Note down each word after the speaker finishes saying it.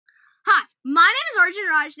My name is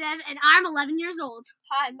Arjun and I'm 11 years old.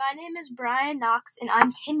 Hi, my name is Bryan Knox and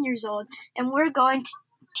I'm 10 years old, and we're going to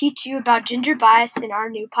teach you about gender bias in our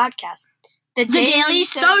new podcast, The Daily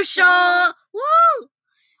Social! Woo!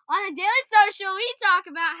 On the Daily Social, we talk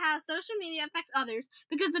about how social media affects others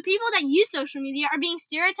because the people that use social media are being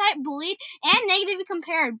stereotyped, bullied, and negatively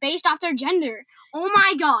compared based off their gender. Oh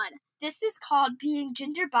my god! This is called being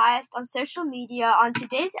gender biased on social media. On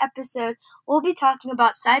today's episode, we'll be talking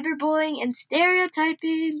about cyberbullying and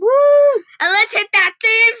stereotyping. Woo! And let's hit that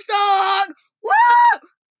theme song! Woo!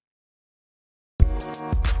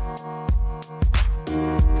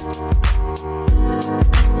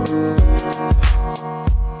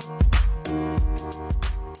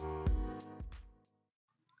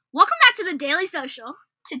 Welcome back to the Daily Social.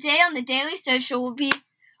 Today on the Daily Social,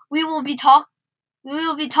 we will be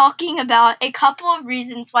talking about a couple of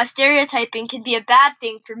reasons why stereotyping can be a bad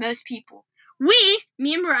thing for most people. We,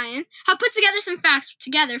 me and Bryan, have put together some facts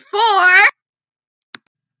together for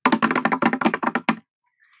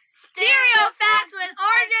Stereo Facts with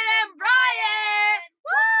Arjun and Bryan!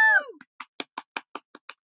 Woo!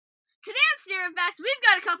 Today on Stereo Facts, we've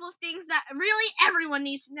got a couple of things that really everyone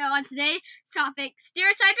needs to know on today's topic,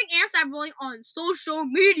 stereotyping and cyberbullying on social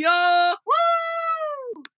media.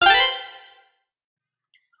 Woo!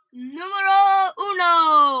 Numero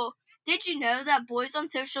uno! Did you know that boys on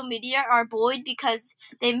social media are bullied because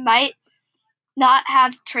they might not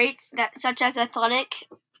have traits such as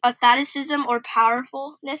athleticism or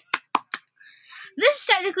powerfulness? This is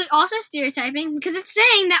technically also stereotyping because it's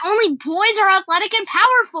saying that only boys are athletic and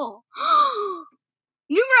powerful.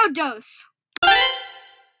 Numero dos.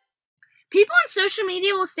 People on social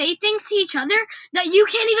media will say things to each other that you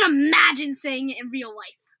can't even imagine saying it in real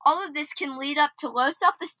life. All of this can lead up to low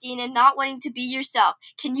self-esteem and not wanting to be yourself.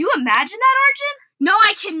 Can you imagine that, Arjun? No,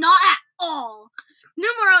 I cannot at all.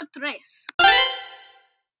 Numero tres.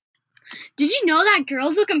 Did you know that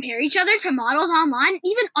girls will compare each other to models online,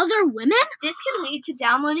 even other women? This can lead to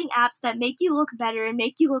downloading apps that make you look better and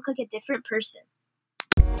make you look like a different person.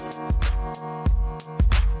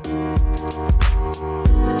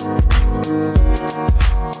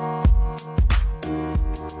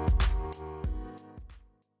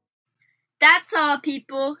 That's all,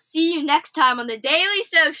 people. See you next time on the Daily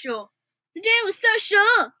Social. The Daily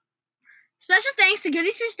Social! Special thanks to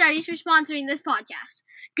Goodies for Studies for sponsoring this podcast.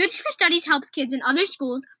 Goodies for Studies helps kids in other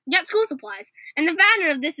schools get school supplies. And the founder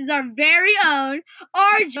of this is our very own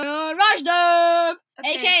Arjun Rajdev,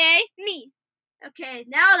 a.k.a. me. Okay,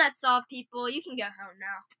 now that's all, people. You can go home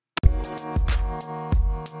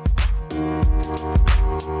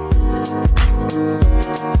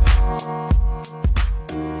now.